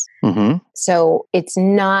sense. Mm-hmm. So it's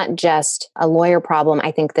not just a lawyer problem.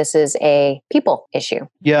 I think this is a people issue.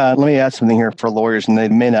 Yeah, let me add something here for lawyers, and they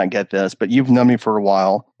may not get this, but you've known me for a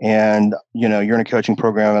while, and you're in a coaching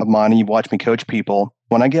program of mine, and you've watched me coach people.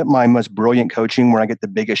 When I get my most brilliant coaching, where I get the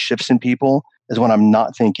biggest shifts in people, is when I'm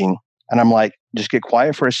not thinking, and I'm like, just get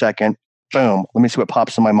quiet for a second, boom, let me see what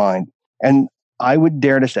pops in my mind. And I would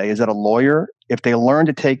dare to say is that a lawyer, if they learn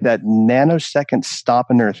to take that nanosecond stop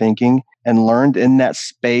in their thinking and learned in that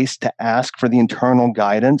space to ask for the internal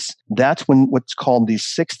guidance, that's when what's called the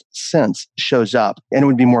sixth sense shows up. And it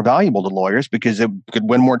would be more valuable to lawyers because it could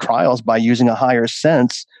win more trials by using a higher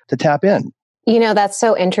sense to tap in. That's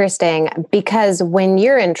so interesting because when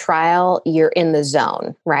you're in trial, you're in the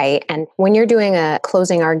zone, right? And when you're doing a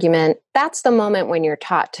closing argument, that's the moment when you're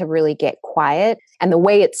taught to really get quiet. And the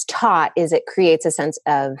way it's taught is it creates a sense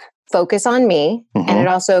of focus on me. Mm-hmm. And it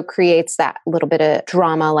also creates that little bit of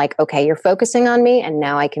drama like, okay, you're focusing on me and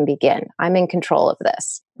now I can begin. I'm in control of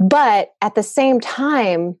this. But at the same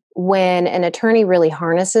time, when an attorney really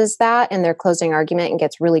harnesses that in their closing argument and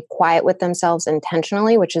gets really quiet with themselves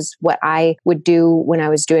intentionally, which is what I would do when I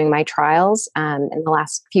was doing my trials in the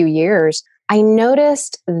last few years, I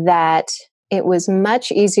noticed that it was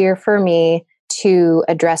much easier for me to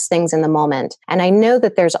address things in the moment. And I know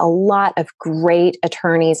that there's a lot of great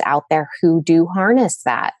attorneys out there who do harness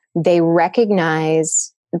that. They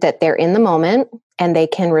recognize that they're in the moment and they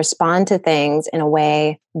can respond to things in a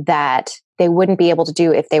way that they wouldn't be able to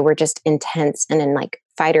do if they were just intense and in like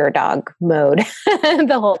fight or dog mode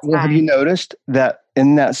the whole time. Well, have you noticed that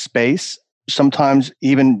in that space, sometimes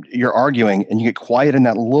even you're arguing and you get quiet in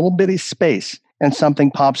that little bitty space and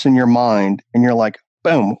something pops in your mind and you're like,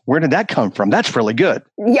 boom, where did that come from? That's really good.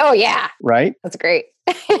 Oh, yeah. Right? That's great.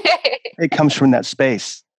 It comes from that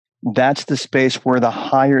space. That's the space where the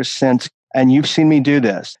higher sense, and you've seen me do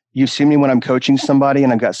this. You've seen me when I'm coaching somebody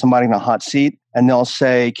and I've got somebody in a hot seat and they'll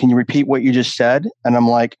say, can you repeat what you just said? And I'm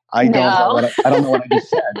like, I don't know what I just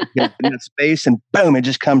said. Because in that space, and boom, it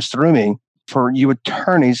just comes through me. For you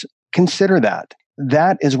attorneys, consider that.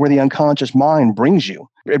 That is where the unconscious mind brings you.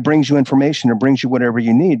 It brings you information. It brings you whatever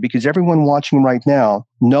you need, because everyone watching right now,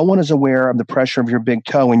 no one is aware of the pressure of your big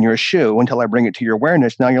toe in your shoe until I bring it to your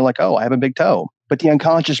awareness. Now you're like, oh, I have a big toe. But the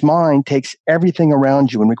unconscious mind takes everything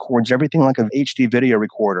around you and records everything like an HD video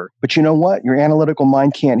recorder. But you know what? Your analytical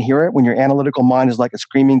mind can't hear it when your analytical mind is like a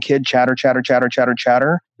screaming kid, chatter, chatter, chatter, chatter,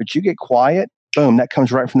 chatter. But you get quiet, boom, that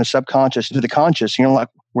comes right from the subconscious to the conscious. And you're like,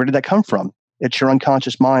 where did that come from? It's your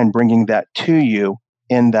unconscious mind bringing that to you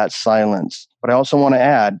in that silence. What I also want to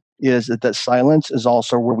add is that silence is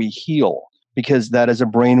also where we heal, because that is a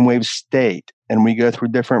brainwave state and we go through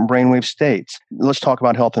different brainwave states. Let's talk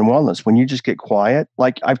about health and wellness. When you just get quiet,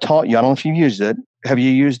 like I've taught you, I don't know if you've used it. Have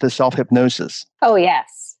you used the self-hypnosis? Oh,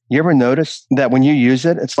 yes. You ever notice that when you use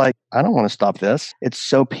it, it's like, I don't want to stop this. It's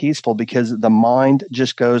so peaceful because the mind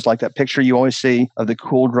just goes like that picture you always see of the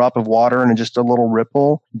cool drop of water and just a little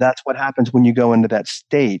ripple. That's what happens when you go into that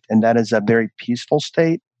state. And that is a very peaceful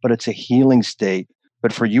state, but it's a healing state.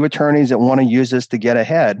 But for you attorneys that want to use this to get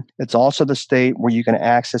ahead, it's also the state where you can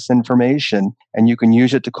access information and you can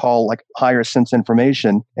use it to call like higher sense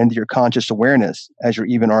information into your conscious awareness as you're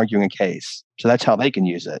even arguing a case. So that's how they can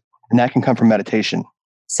use it. And that can come from meditation.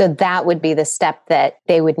 So that would be the step that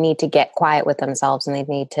they would need to get quiet with themselves and they'd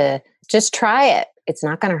need to just try it. It's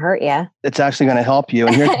not going to hurt you. It's actually going to help you.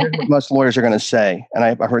 And here's what most lawyers are going to say. And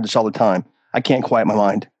I've heard this all the time. I can't quiet my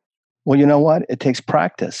mind. Well, you know what? It takes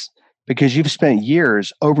practice because you've spent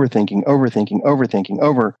years overthinking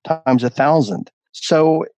over times 1,000.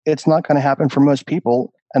 So it's not going to happen for most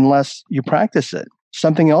people unless you practice it.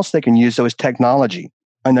 Something else they can use, though, is technology.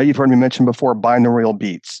 I know you've heard me mention before binaural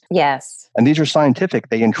beats. Yes. And these are scientific.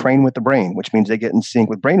 They entrain with the brain, which means they get in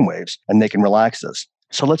sync with brain waves and they can relax us.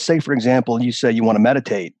 So let's say, for example, you say you want to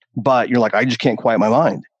meditate, but you're like, I just can't quiet my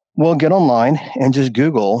mind. Well, get online and just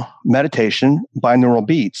Google meditation binaural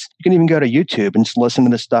beats. You can even go to YouTube and just listen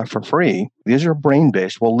to this stuff for free. These are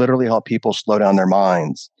brain-based, will literally help people slow down their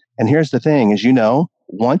minds. And here's the thing, as you know,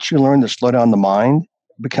 once you learn to slow down the mind,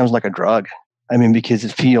 it becomes like a drug. I mean, because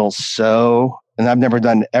it feels so, and I've never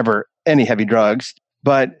done ever any heavy drugs,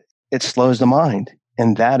 but it slows the mind.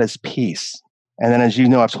 And that is peace. And then, as you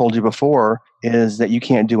know, I've told you before, is that you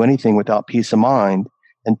can't do anything without peace of mind.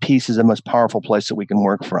 And peace is the most powerful place that we can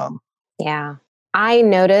work from. Yeah. I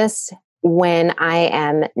notice when I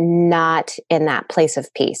am not in that place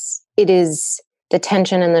of peace, it is the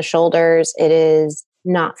tension in the shoulders. It is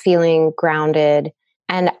not feeling grounded.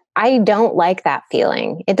 And I don't like that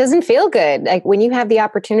feeling. It doesn't feel good. Like when you have the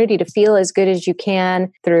opportunity to feel as good as you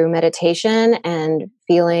can through meditation and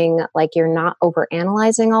feeling like you're not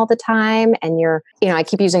overanalyzing all the time. And you're, I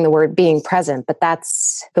keep using the word being present, but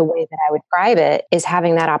that's the way that I would describe it, is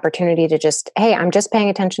having that opportunity to just, hey, I'm just paying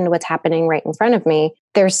attention to what's happening right in front of me.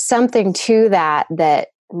 There's something to that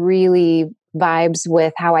really vibes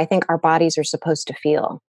with how I think our bodies are supposed to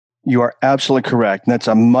feel. You are absolutely correct. And that's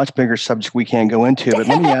a much bigger subject we can't go into. But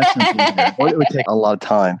let me ask something here. It would take a lot of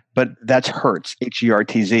time. But that's hertz,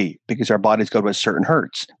 Hertz, because our bodies go to a certain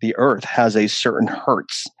hertz. The earth has a certain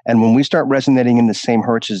hertz. And when we start resonating in the same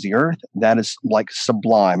hertz as the earth, that is like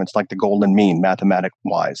sublime. It's like the golden mean,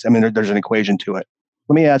 mathematic-wise. I mean, there's an equation to it.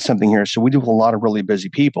 Let me add something here. So we deal with a lot of really busy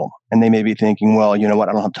people, and they may be thinking, well, you know what?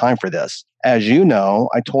 I don't have time for this. As you know,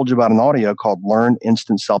 I told you about an audio called Learn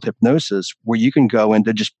Instant Self-Hypnosis, where you can go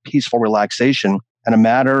into just peaceful relaxation in a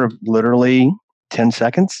matter of literally 10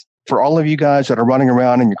 seconds. For all of you guys that are running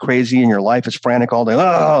around and you're crazy and your life is frantic all day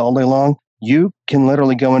long, you can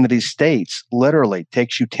literally go into these states. Literally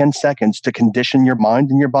takes you 10 seconds to condition your mind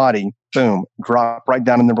and your body. Boom, drop right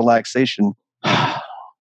down in the relaxation.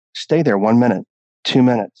 Stay there 1 minute. 2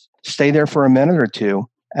 minutes. Stay there for a minute or two,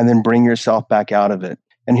 and then bring yourself back out of it.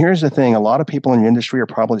 And here's the thing. A lot of people in your industry are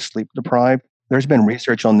probably sleep deprived. There's been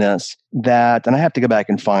research on this that, and I have to go back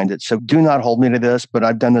and find it. So do not hold me to this, but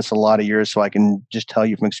I've done this a lot of years, so I can just tell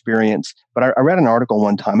you from experience. But I read an article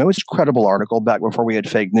one time. It was a credible article back before we had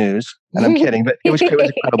fake news. And I'm kidding, but it was a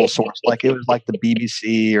credible source. Like it was like the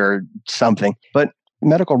BBC or something. But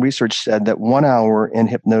medical research said that 1 hour in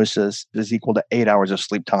hypnosis is equal to 8 hours of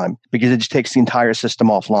sleep time because it just takes the entire system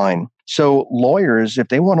offline. So lawyers, if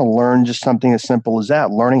they want to learn just something as simple as that,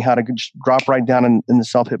 learning how to just drop right down in the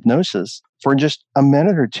self-hypnosis for just a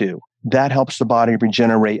minute or two, that helps the body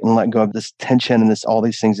regenerate and let go of this tension and all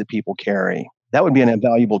these things that people carry. That would be an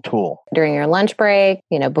invaluable tool. During your lunch break,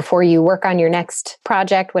 before you work on your next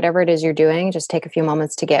project, whatever it is you're doing, just take a few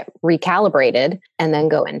moments to get recalibrated and then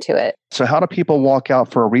go into it. So how do people walk out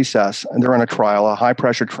for a recess and they're in a trial, a high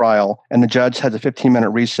pressure trial, and the judge has a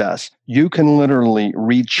 15-minute recess? You can literally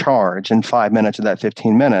recharge in 5 minutes of that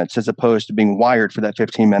 15 minutes as opposed to being wired for that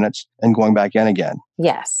 15 minutes and going back in again.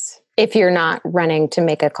 Yes. If you're not running to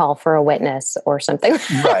make a call for a witness or something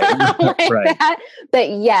right. like that.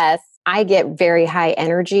 But yes, I get very high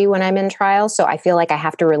energy when I'm in trial. So I feel like I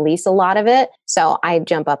have to release a lot of it. So I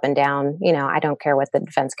jump up and down. I don't care what the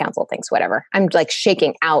defense counsel thinks, whatever. I'm like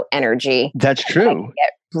shaking out energy. That's true.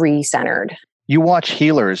 Get re-centered. You watch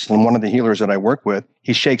healers, and one of the healers that I work with,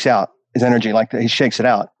 he shakes out his energy like that. He shakes it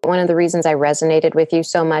out. One of the reasons I resonated with you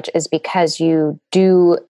so much is because you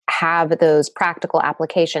do have those practical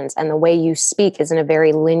applications, and the way you speak is in a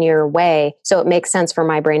very linear way. So it makes sense for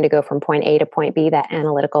my brain to go from point A to point B, that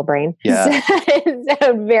analytical brain. Yeah. So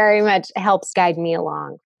it very much helps guide me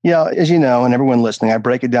along. Yeah, as you know, and everyone listening, I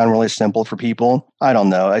break it down really simple for people. I don't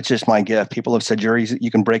know. It's just my gift. People have said, Jerry, you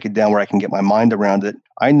can break it down where I can get my mind around it.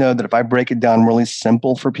 I know that if I break it down really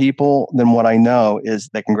simple for people, then what I know is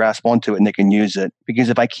they can grasp onto it and they can use it. Because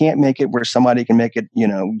if I can't make it where somebody can make it,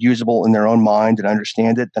 usable in their own mind and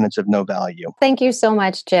understand it, then it's of no value. Thank you so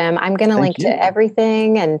much, Jim. I'm going to link to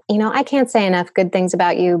everything. And, I can't say enough good things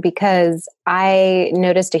about you because I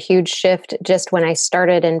noticed a huge shift just when I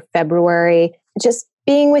started in February, just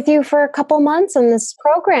being with you for a couple months in this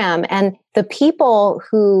program. And the people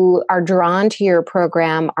who are drawn to your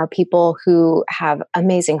program are people who have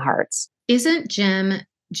amazing hearts. Isn't Jim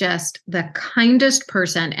just the kindest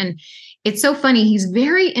person? And it's so funny. He's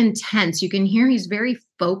very intense. You can hear he's very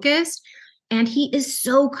focused and he is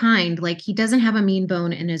so kind. Like he doesn't have a mean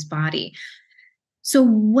bone in his body. So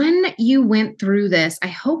when you went through this, I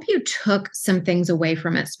hope you took some things away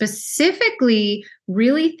from it, specifically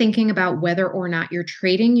really thinking about whether or not you're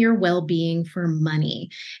trading your well-being for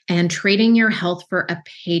money and trading your health for a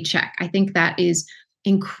paycheck. I think that is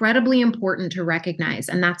incredibly important to recognize.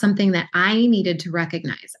 And that's something that I needed to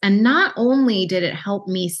recognize. And not only did it help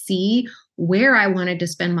me see where I wanted to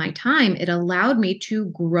spend my time, it allowed me to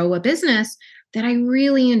grow a business that I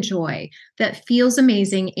really enjoy, that feels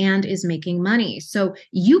amazing and is making money. So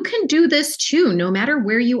you can do this too, no matter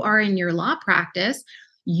where you are in your law practice,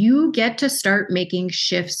 you get to start making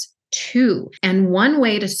shifts too. And one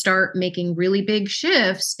way to start making really big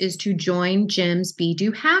shifts is to join Jim's Be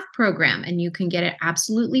Do Have program. And you can get it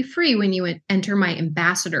absolutely free when you enter my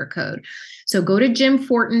ambassador code. So go to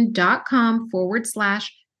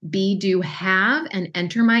jimfortin.com/Be Do Have and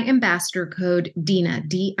enter my ambassador code DINA,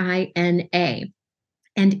 DINA.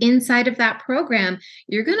 And inside of that program,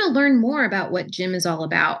 you're going to learn more about what Jim is all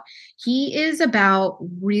about. He is about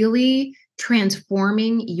really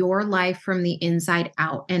transforming your life from the inside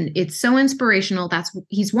out. And it's so inspirational.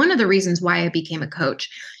 He's one of the reasons why I became a coach,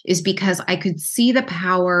 is because I could see the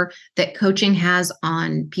power that coaching has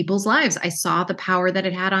on people's lives. I saw the power that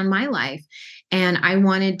it had on my life. And I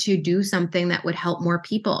wanted to do something that would help more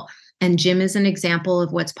people. And Jim is an example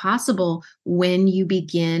of what's possible when you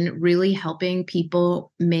begin really helping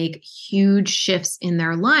people make huge shifts in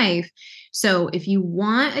their life. So if you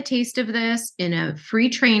want a taste of this in a free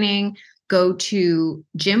training, go to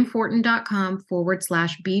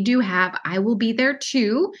jimfortin.com/Be Do Have. I will be there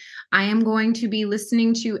too. I am going to be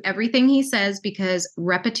listening to everything he says because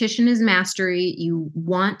repetition is mastery. You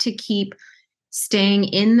want to keep staying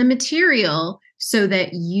in the material so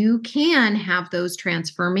that you can have those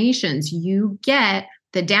transformations. You get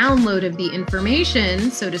the download of the information,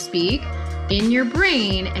 so to speak, in your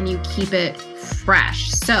brain and you keep it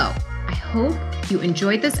fresh. So I hope you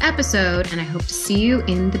enjoyed this episode and I hope to see you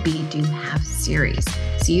in the Be Do Have series.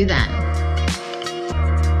 See you then.